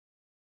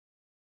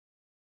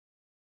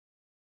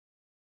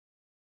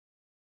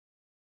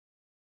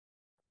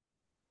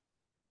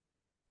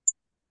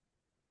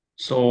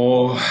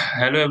Hello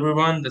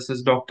everyone, this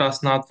is Dr.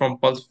 Asnath from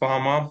Pulse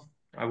Pharma.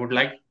 I would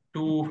like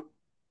to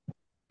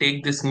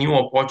take this new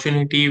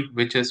opportunity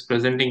which is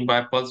presenting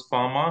by Pulse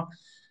Pharma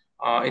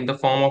in the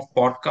form of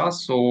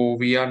podcast. So,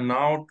 we are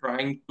now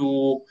trying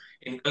to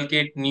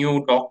inculcate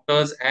new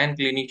doctors and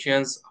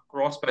clinicians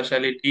across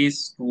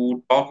specialties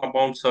to talk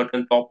about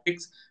certain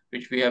topics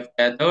which we have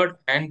gathered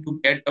and to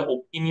get the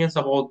opinions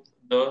about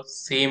the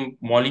same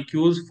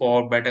molecules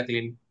for better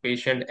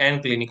patient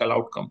and clinical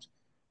outcomes.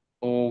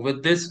 So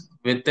with this,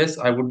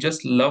 I would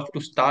just love to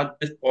start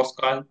this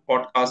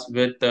podcast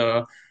with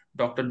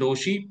Dr.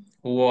 Doshi,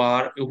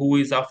 who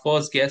is our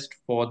first guest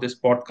for this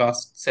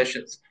podcast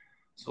sessions.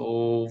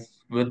 So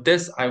with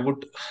this, I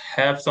would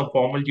have some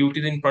formal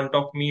duties in front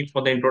of me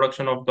for the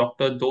introduction of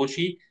Dr.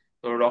 Doshi.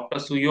 So Dr.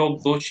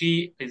 Suyog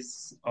Doshi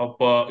is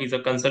a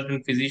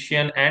consultant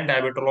physician and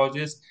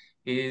diabetologist.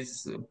 He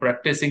is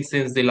practicing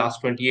since the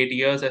last 28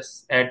 years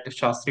at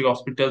Shastri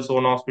Hospital,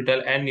 Zone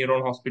Hospital, and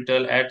Neuron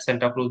Hospital at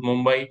Santa Cruz,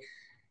 Mumbai.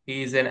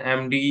 He is an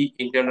MD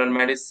in general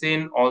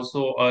medicine,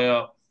 also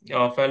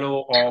a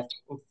fellow of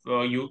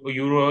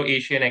Euro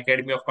Asian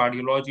Academy of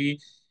Cardiology,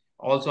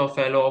 also a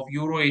fellow of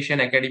Euro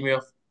Asian Academy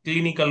of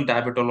Clinical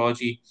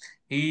Diabetology.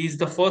 He is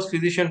the first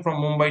physician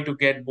from Mumbai to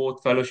get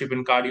both fellowship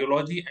in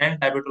cardiology and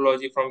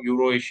diabetology from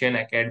Euro Asian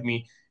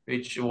Academy,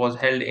 which was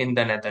held in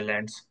the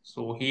Netherlands.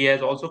 So he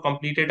has also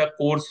completed a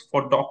course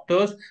for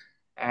doctors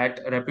at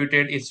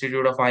reputed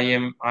Institute of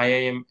IIM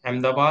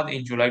Ahmedabad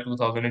in July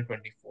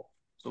 2024.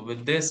 So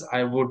with this,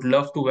 I would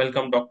love to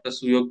welcome Dr.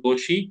 Suyog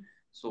Doshi.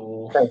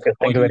 So Thank you.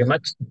 all Thank you you, very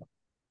much.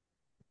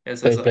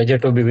 yes, So yes, it's a sir. pleasure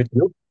to be with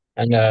you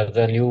and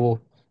the new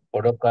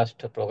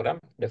podcast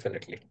program,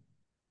 definitely.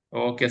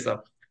 Okay,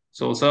 sir.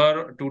 So,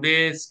 sir,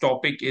 today's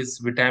topic is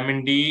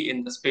vitamin D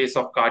in the space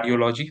of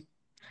cardiology.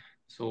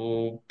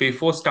 So,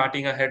 before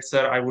starting ahead,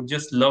 sir, I would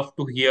just love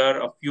to hear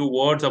a few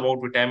words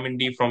about vitamin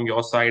D from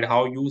your side,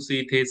 how you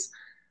see it is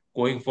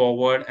going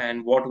forward,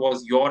 and what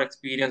was your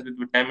experience with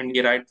vitamin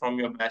D right from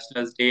your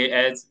bachelor's day,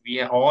 as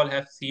we all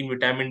have seen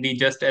vitamin D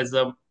just as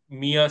a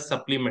mere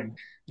supplement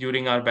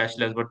during our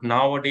bachelor's, but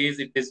nowadays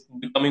it is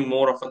becoming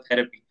more of a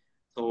therapy.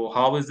 So,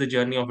 how is the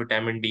journey of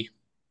vitamin D?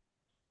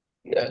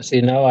 Yeah, see,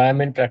 now I am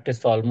in practice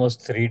for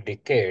almost 3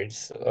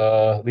 decades.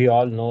 We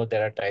all know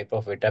there are type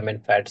of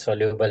vitamin fat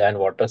soluble and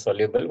water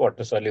soluble.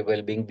 Water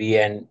soluble being B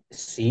and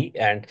C,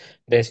 and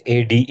there's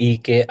A, D, E,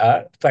 K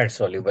are fat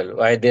soluble.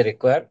 Why they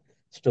require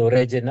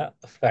storage in a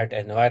fat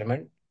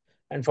environment,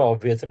 and for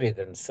obvious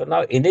reasons. So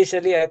now,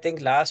 initially, I think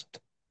last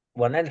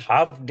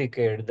 1.5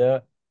 decade,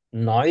 the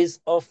noise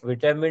of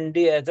vitamin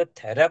D as a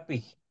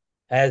therapy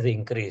has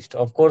increased.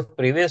 Of course,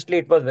 previously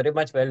it was very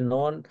much well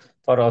known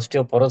for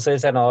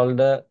osteoporosis and all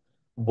the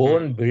Hmm,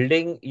 bone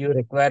building, you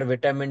require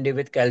vitamin D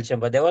with calcium.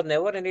 But there was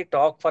never any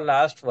talk for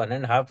last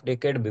 1.5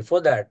 decade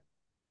before that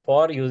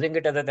for using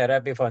it as a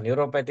therapy for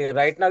neuropathy.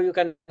 Right now, you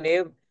can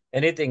name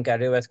anything,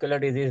 cardiovascular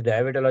disease,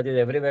 diabetology,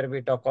 everywhere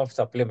we talk of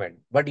supplement.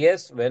 But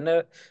yes,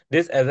 when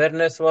this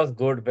awareness was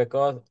good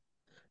because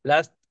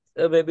last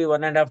maybe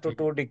 1.5 to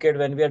 2 decade,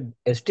 when we are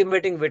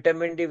estimating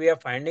vitamin D, we are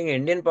finding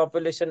Indian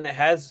population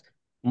has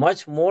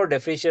much more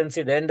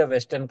deficiency than the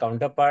Western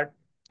counterpart,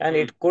 and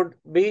hmm, it could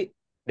be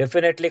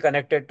definitely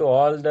connected to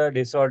all the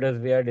disorders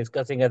we are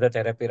discussing as a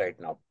therapy right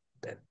now.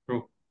 Then.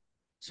 true.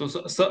 So,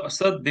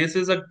 this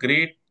is a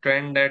great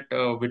trend that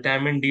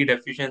vitamin D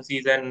deficiency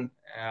is an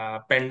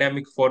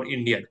pandemic for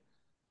India.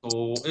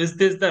 So, is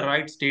this the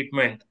right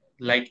statement?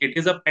 Like, it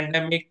is a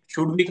pandemic.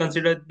 Should we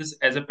consider this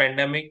as a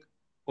pandemic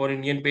for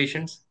Indian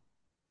patients?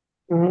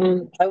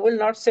 I will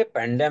not say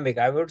pandemic.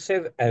 I would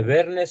say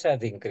awareness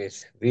has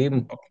increased.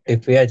 Okay.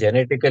 If we are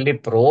genetically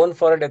prone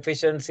for a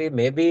deficiency,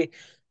 maybe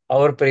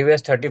our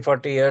previous 30,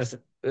 40 years,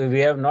 we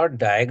have not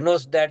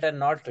diagnosed that and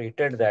not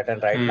treated that.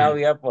 And right now, Hmm,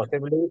 we are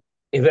possibly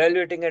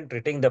evaluating and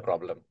treating the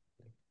problem.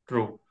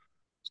 true.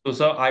 So,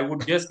 sir, I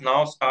would just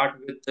now start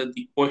with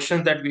the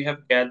questions that we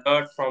have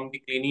gathered from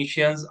the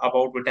clinicians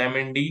about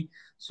vitamin D.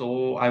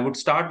 So, I would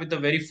start with the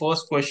very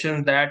first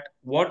question that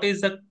what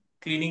is the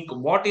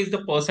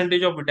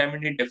percentage of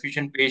vitamin D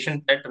deficient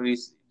patient that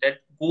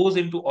goes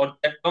into or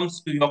that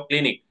comes to your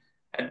clinic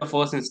at the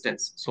first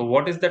instance? So,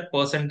 what is that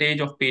percentage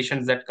of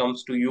patients that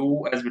comes to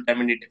you as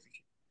vitamin D deficient?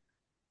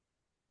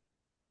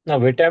 Now,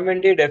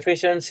 vitamin D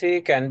deficiency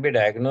can be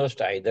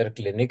diagnosed either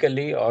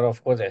clinically or,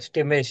 of course,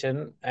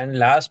 estimation. And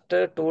last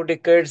 2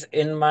 decades,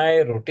 in my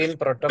routine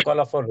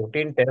protocol of a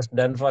routine test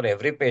done for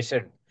every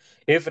patient,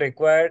 if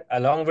required,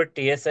 along with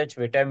TSH,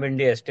 vitamin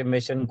D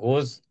estimation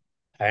goes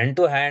hand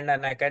to hand.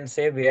 And I can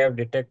say we have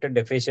detected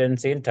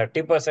deficiency in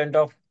 30%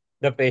 of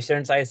the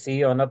patients I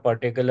see on a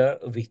particular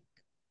week.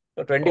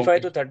 So,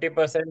 25 Okay. to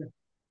 30%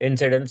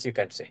 incidence, you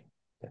can say.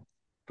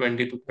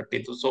 20 to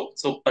 30.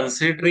 So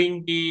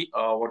considering the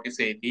what you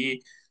say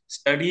the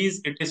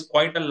studies, it is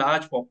quite a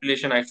large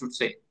population, I should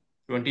say.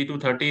 20 to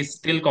 30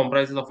 still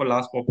comprises of a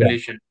large Yeah.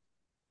 population.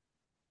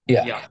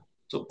 Yeah. Yeah.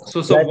 So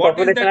Large what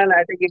is population, that? and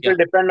I think it Yeah. will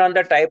depend on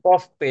the type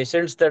of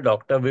patients the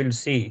doctor will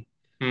see.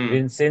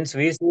 Hmm. Since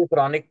we see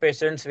chronic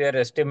patients, we are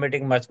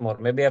estimating much more.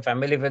 Maybe a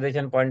family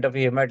physician point of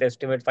view, he might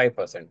estimate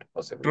 5%,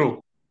 possibly.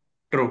 True.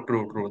 True,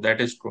 true, true.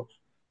 That is true.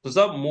 So,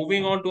 sir,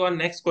 moving on to our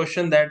next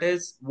question, that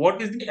is,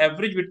 what is the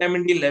average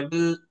vitamin D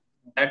level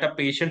that a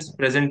patient's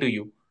present to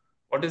you?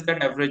 What is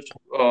that average?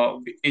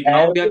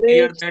 Now we are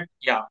clear Average. that,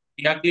 yeah,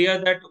 we are clear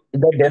that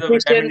The it is a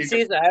vitamin D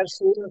deficiencies I have deficiency.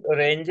 seen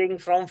ranging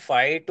from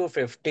 5 to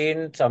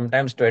 15,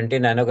 sometimes 20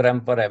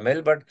 nanogram per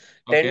ml, but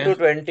 10 Okay. to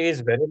 20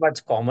 is very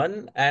much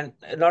common. And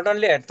not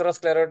only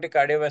atherosclerotic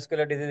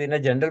cardiovascular disease in a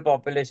general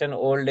population,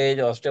 old age,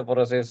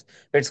 osteoporosis,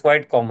 it's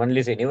quite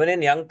commonly seen. Even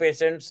in young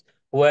patients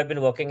who have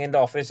been working in the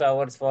office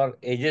hours for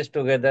ages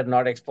together,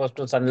 not exposed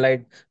to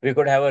sunlight, we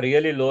could have a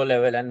really low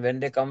level. And when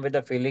they come with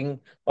a feeling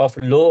of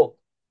low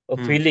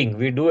Hmm. feeling,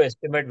 we do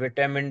estimate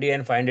vitamin D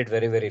and find it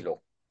very, very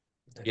low.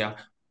 Yeah.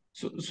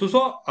 So,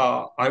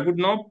 I would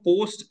now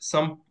post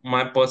some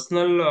my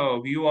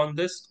personal view on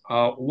this.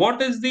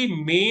 What is the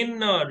main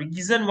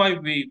reason why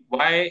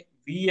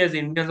we as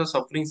Indians are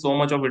suffering so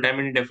much of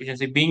vitamin D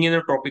deficiency, being in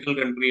a tropical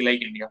country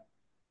like India?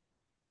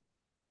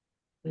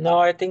 No,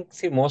 I think,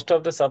 see, most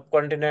of the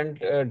subcontinent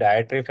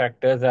dietary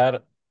factors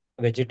are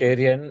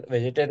vegetarian.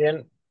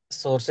 Vegetarian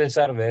sources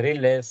are very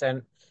less,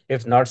 and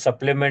if not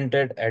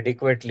supplemented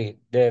adequately,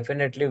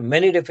 definitely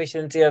many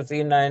deficiencies are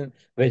seen in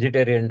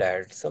vegetarian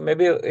diet. So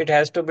maybe it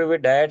has to be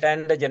with diet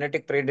and the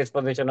genetic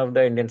predisposition of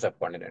the Indian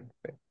subcontinent.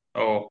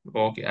 Oh,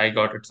 okay, I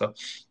got it, sir.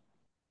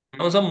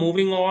 Now, sir,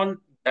 moving on,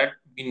 that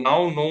we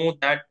now know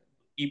that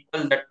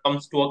people that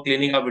comes to a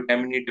clinic are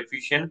vitamin D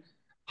deficient.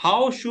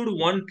 How should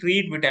one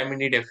treat vitamin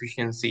D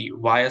deficiency?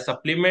 Via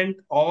supplement,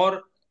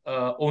 or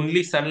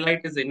only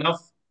sunlight is enough,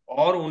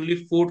 or only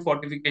food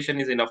fortification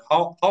is enough?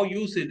 How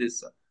you see this,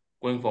 sir,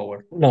 going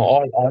forward? No,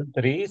 all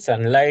three.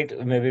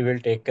 Sunlight maybe will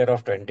take care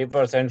of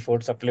 20%,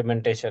 food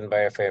supplementation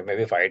by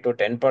maybe 5 to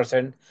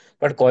 10%.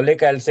 But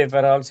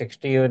cholecalciferol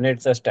 60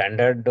 units, a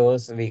standard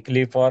dose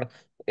weekly for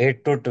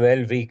 8 to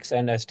 12 weeks,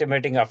 and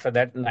estimating after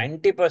that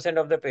 90%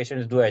 of the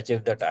patients do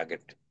achieve the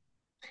target.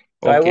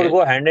 So I would Okay.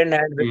 go hand in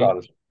hand with Hmm.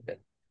 all.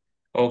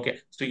 Okay.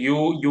 So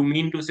you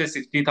mean to say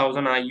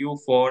 60,000 IU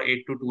for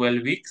 8 to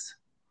 12 weeks?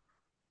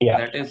 Yeah.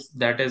 That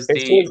is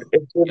It the,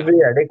 should yeah. be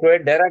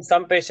adequate. There are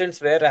some patients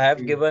where I have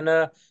Hmm. given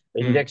a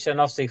Hmm. injection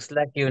of 6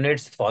 lakh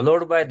units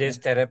followed by this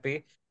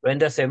therapy. When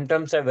the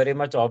symptoms are very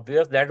much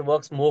obvious, that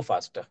works more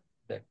faster.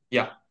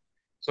 Yeah.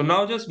 So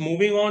now just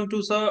moving on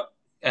to, sir,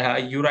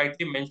 you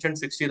rightly mentioned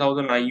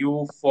 60,000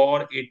 IU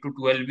for 8 to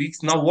 12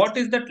 weeks. Now, what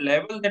is that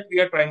level that we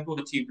are trying to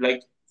achieve?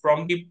 Like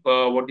from the,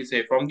 what you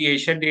say, from the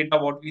Asian data,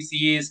 what we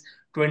see is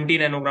 20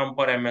 nanogram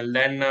per ml.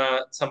 Then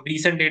some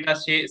recent data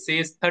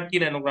says 30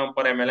 nanogram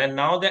per ml. And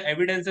now the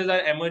evidences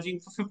are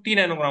emerging for 50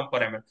 nanogram per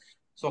ml.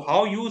 So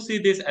how you see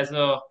this as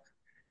a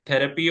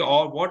therapy,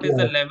 or what is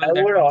the Yes, I level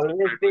that would one should always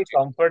try to be achieve?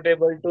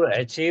 comfortable to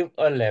achieve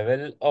a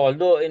level,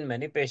 although in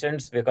many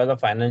patients, because of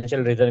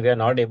financial reason, we are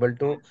not able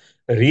to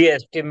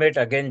re-estimate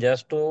again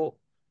just to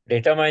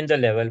determine the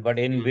level. But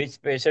in Hmm.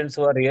 which patients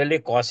who are really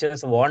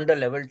cautious want the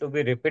level to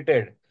be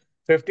repeated,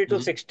 50 to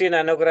Hmm. 60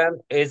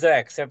 nanograms is an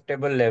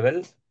acceptable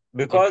level.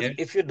 Because Okay.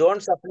 if you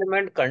don't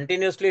supplement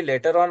continuously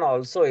later on,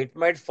 also it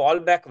might fall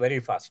back very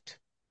fast.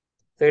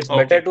 So it's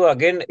better Okay. to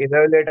again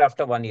evaluate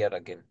after 1 year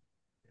again.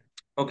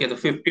 Okay, the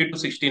 50 to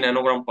 60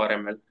 nanogram per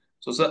ml.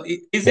 So, sir,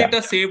 is Yeah. it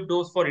a safe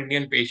dose for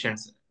Indian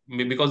patients?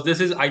 Because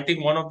this is, I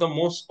think, one of the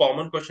most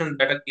common questions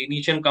that a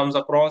clinician comes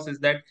across is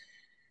that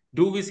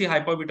do we see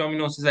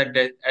hypervitaminosis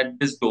at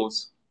this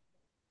dose?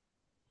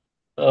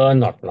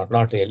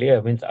 Not really.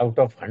 I mean, out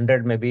of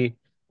 100, maybe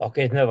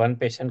occasional one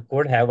patient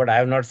could have, but I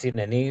have not seen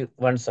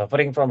anyone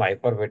suffering from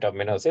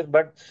hypervitaminosis.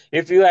 But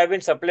if you have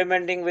been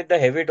supplementing with the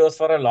heavy dose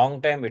for a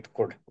long time, it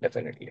could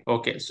definitely.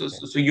 Okay, so Yeah.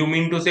 so, so you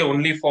mean to say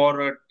only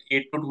for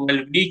 8 to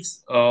 12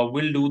 weeks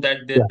will do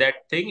Yeah. that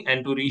thing,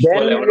 and to reach to a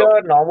Then level of,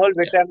 your normal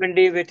yeah. vitamin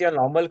D with your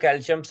normal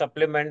calcium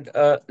supplement,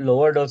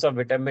 lower dose of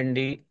vitamin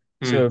D,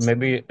 Hmm. so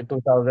maybe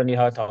 2000,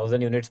 yeah,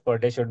 1000 units per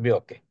day should be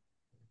okay.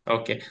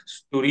 Okay,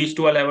 to reach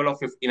to a level of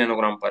 50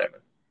 nanogram per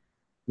ml.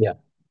 Yeah.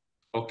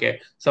 Okay,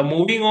 so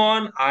moving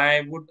on,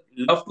 I would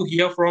love to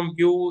hear from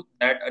you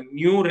that a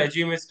new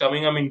regime is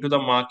coming up into the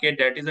market,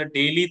 that is a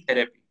daily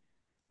therapy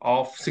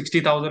of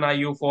 60,000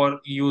 IU for,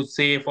 you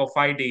say, for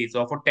 5 days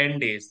or for 10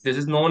 days. This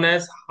is known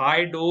as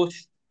high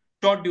dose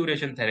short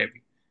duration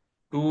therapy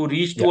to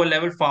reach Yeah. to a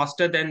level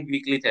faster than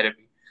weekly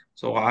therapy.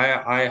 So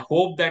I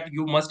hope that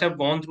you must have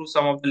gone through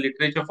some of the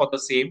literature for the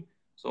same.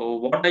 So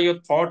what are your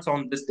thoughts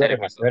on this Very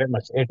therapy, much, sir? very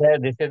much.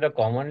 This is a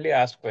commonly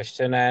asked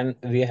question, and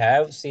we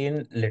have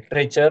seen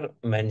literature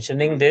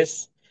mentioning Hmm.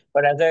 this.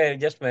 But as I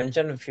just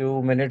mentioned a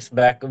few minutes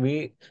back,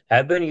 we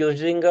have been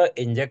using a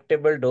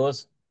injectable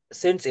dose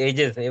since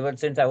ages, ever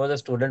since I was a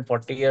student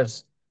 40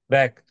 years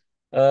back.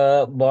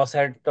 Boss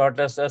had taught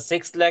us a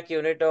 6 lakh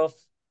unit of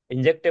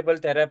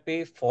injectable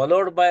therapy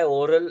followed by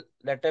oral.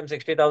 That time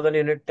 60,000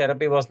 unit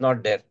therapy was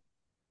not there.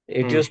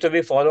 It Hmm. used to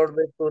be followed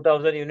with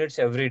 2000 units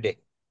every day.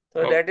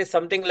 So Oh, that is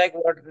something like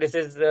what this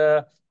is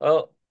a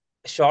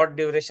short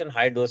duration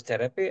high dose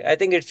therapy. I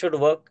think it should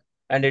work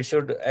and it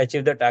should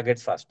achieve the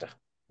targets faster.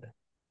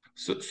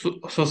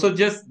 So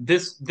just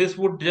this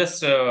would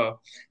just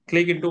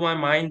click into my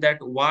mind that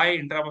why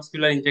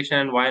intramuscular injection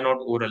and why not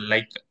oral?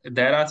 Like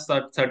there are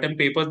certain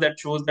papers that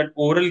shows that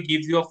oral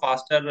gives you a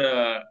faster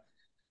Yeah,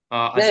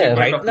 achievement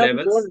right of now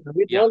levels.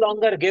 we no Yeah.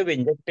 longer give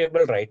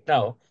injectable right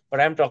now,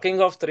 but I'm talking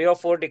of 3 or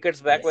 4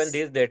 decades back when Yes.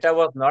 this data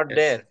was not Yes.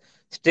 there.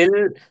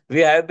 Still, we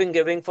have been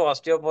giving for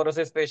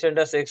osteoporosis patient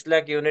a 6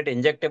 lakh unit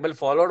injectable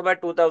followed by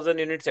 2000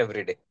 units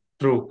every day.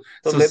 True.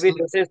 So maybe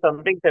this is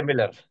something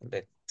similar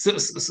there.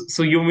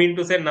 So you mean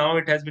to say now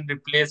it has been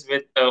replaced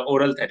with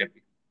oral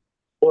therapy?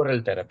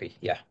 Oral therapy,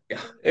 yeah. Yeah.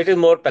 It is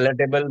more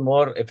palatable,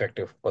 more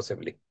effective,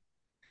 possibly.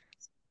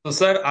 So,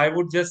 sir, I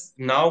would just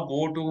now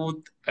go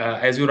to,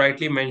 as you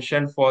rightly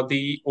mentioned, for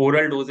the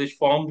oral dosage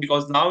form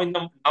because now in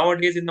the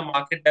nowadays in the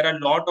market there are a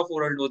lot of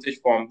oral dosage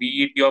form.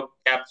 Be it your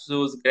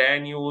capsules,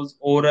 granules,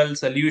 oral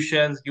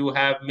solutions. You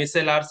have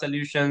micellar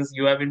solutions.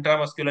 You have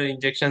intramuscular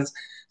injections.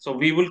 So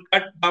we will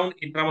cut down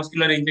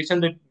intramuscular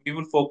injection. We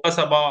will focus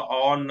about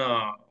on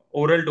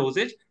oral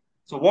dosage.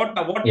 So what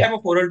Yeah. type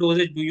of oral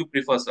dosage do you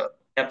prefer, sir?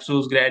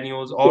 Capsules,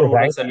 granules, or So oral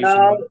right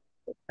solution now, one?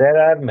 there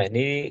are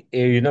many,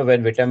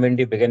 when vitamin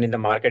D began in the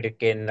market, it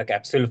came in a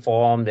capsule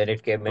form, then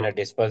it came in a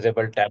True,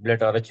 disposable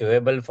tablet or a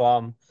chewable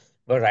form.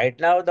 But right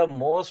now, the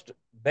most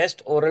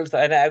best orals,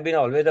 and I've been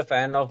always a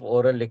fan of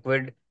oral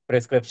liquid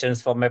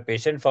prescriptions for my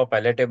patient for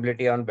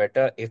palatability on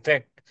better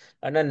effect.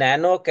 And a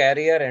nano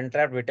carrier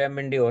entrapped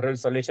vitamin D oral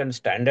solution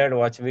standard,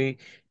 what we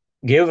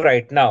give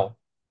right now,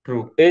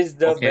 true. is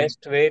the Okay.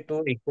 best way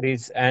to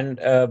increase and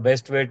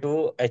best way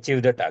to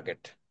achieve the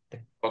target.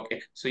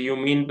 Okay, so you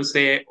mean to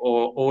say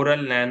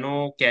oral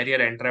nano carrier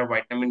entra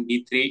vitamin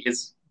D3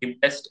 is the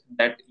best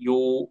that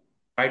you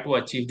try to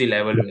achieve the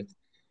level Yeah. with?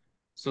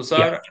 So, Yeah.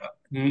 sir,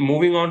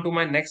 moving on to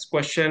my next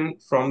question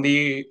from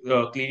the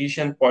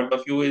clinician point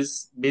of view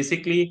is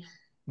basically,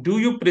 do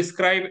you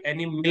prescribe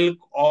any milk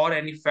or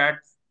any fat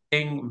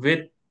thing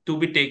with to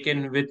be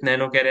taken with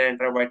nanocarrier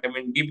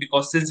vitamin D?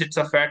 Because since it's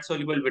a fat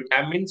soluble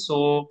vitamin,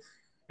 so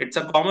it's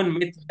a common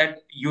myth that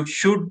you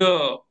should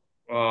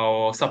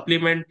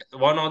supplement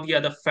one or the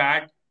other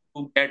fat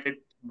to get it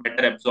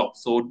better absorbed.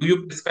 So, do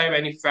you prescribe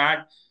any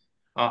fat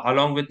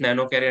along with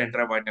nanocarrier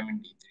vitamin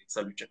D3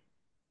 solution?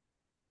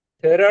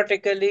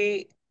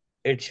 Theoretically,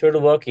 it should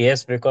work,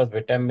 yes, because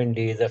vitamin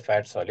D is a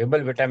fat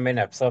soluble vitamin.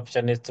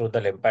 Absorption is through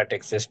the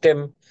lymphatic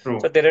system. So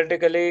True.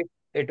 theoretically,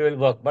 it will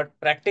work. But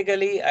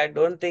practically, I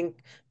don't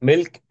think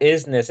milk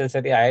is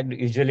necessary. I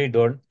usually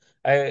don't.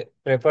 I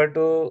prefer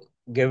to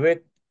give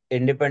it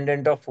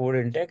independent of food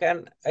intake,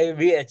 and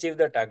we achieve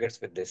the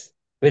targets with this.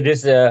 With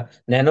this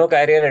nano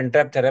carrier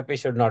entrap therapy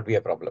should not be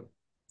a problem.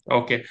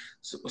 Okay.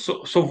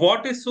 So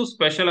what is so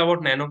special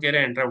about NanoCare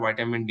Entra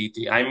Vitamin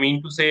D3? I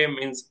mean to say,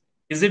 means,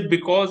 is it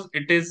because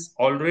it is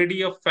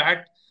already a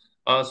fat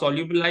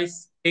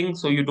solubilized thing,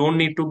 so you don't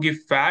need to give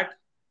fat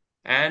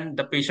and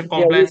the patient Yeah,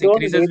 you compliance don't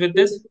increases need with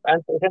to, this?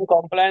 and patient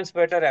compliance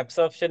better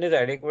absorption is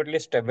adequately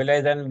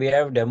stabilized, and we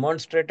have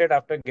demonstrated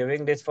after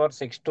giving this for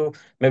 6 to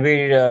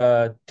maybe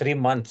 3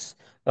 months,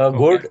 a Okay.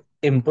 good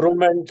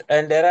improvement.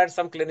 And there are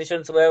some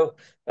clinicians who have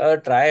a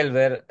trial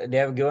where they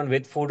have given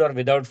with food or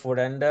without food,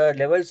 and the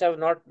levels have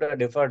not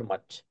differed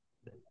much.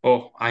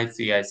 Oh, I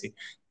see, I see.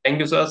 Thank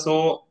you, sir.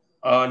 So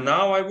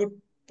now I would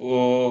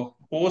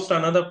post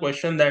another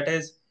question that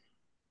is,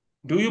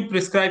 do you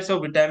prescribe some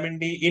vitamin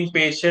D in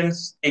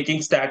patients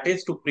taking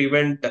statins to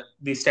prevent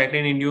the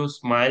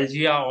statin-induced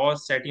myalgia or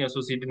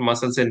statin-associated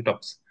muscle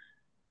symptoms?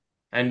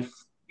 And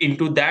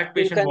into that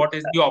You patient, can, what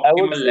is the I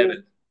would optimal say, level?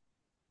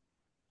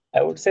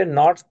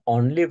 not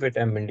only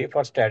vitamin D.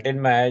 For statin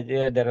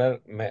myalgia, there are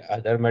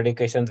other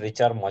medications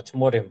which are much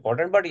more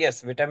important. But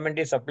yes, vitamin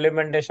D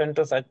supplementation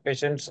to such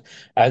patients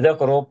as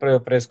a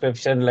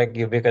prescription like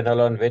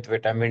ubiquinol with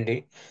vitamin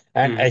D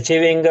and Hmm.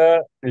 achieving a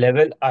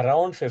level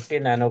around 50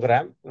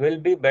 nanogram will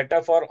be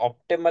better for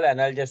optimal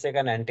analgesic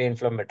and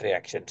anti-inflammatory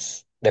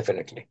actions.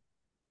 Definitely.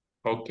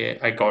 Okay,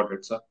 I got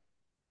it, sir.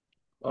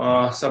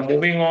 So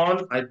moving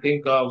on, I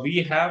think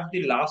we have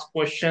the last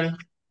question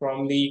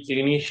from the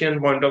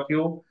clinician point of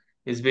view.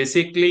 Is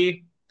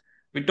basically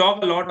we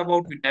talk a lot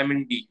about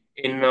vitamin D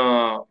in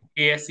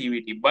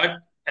ASCVT, but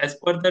as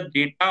per the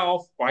data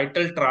of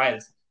vital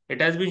trials, it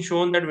has been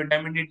shown that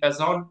vitamin D does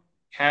not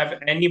have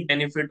any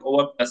benefit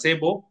over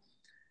placebo.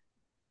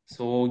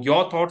 So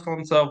your thoughts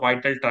on the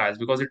vital trials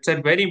because it's a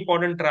very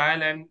important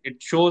trial and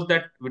it shows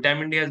that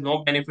vitamin D has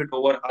no benefit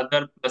over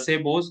other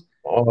placebos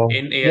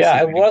in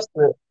Yeah,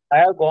 ASCVD. I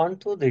have gone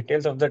through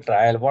details of the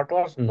trial. What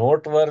was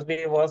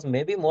noteworthy was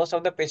maybe most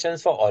of the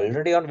patients were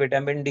already on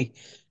vitamin D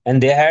and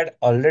they had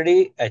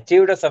already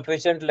achieved a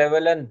sufficient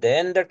level and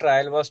then the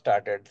trial was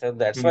started. So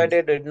that's why Hmm.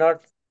 they did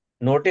not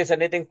notice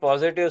anything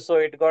positive. So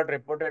it got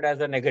reported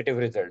as a negative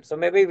result. So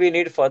maybe we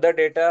need further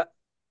data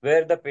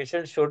where the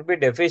patient should be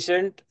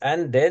deficient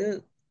and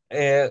then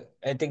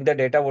I think the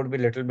data would be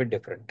a little bit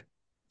different.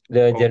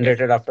 They Okay.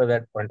 generated after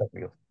that point of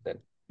view. Then.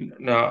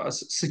 Now,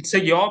 so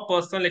your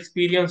personal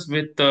experience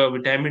with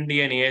vitamin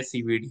D and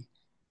ASCVD.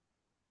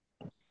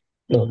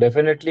 No,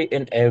 definitely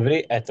in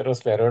every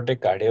atherosclerotic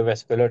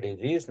cardiovascular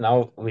disease,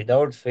 now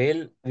without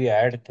fail, we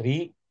add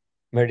three.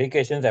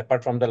 medications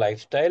apart from the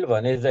lifestyle.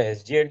 One is the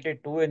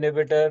SGLT2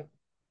 inhibitor.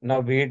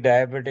 Now, be it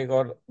diabetic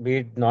or be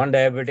it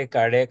non-diabetic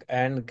cardiac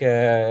and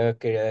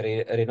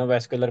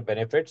renovascular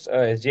benefits,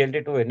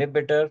 SGLT2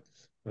 inhibitor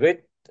with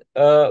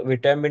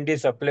vitamin D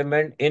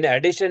supplement in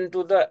addition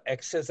to the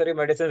accessory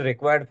medicine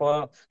required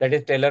for that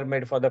is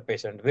tailor-made for the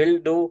patient will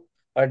do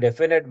a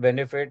definite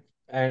benefit.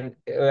 And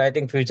I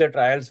think future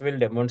trials will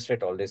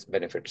demonstrate all these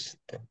benefits.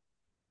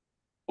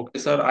 Okay,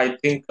 sir. I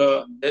think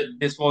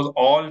this was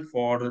all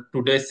for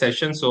today's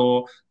session.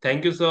 So,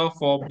 thank you, sir,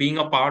 for being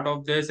a part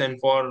of this and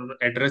for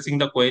addressing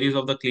the queries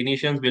of the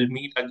clinicians. We'll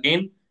meet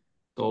again.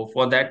 So,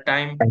 for that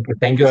time, Thank you.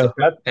 thank Thank you, you, sir.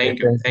 Asad. Thank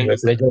It's you. been Thank a you,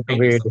 sir. pleasure to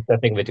Thank you, be sir.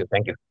 discussing with you.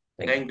 Thank you.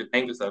 Thank you. Thank you.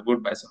 Thank you, sir.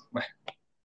 Goodbye, sir. Bye.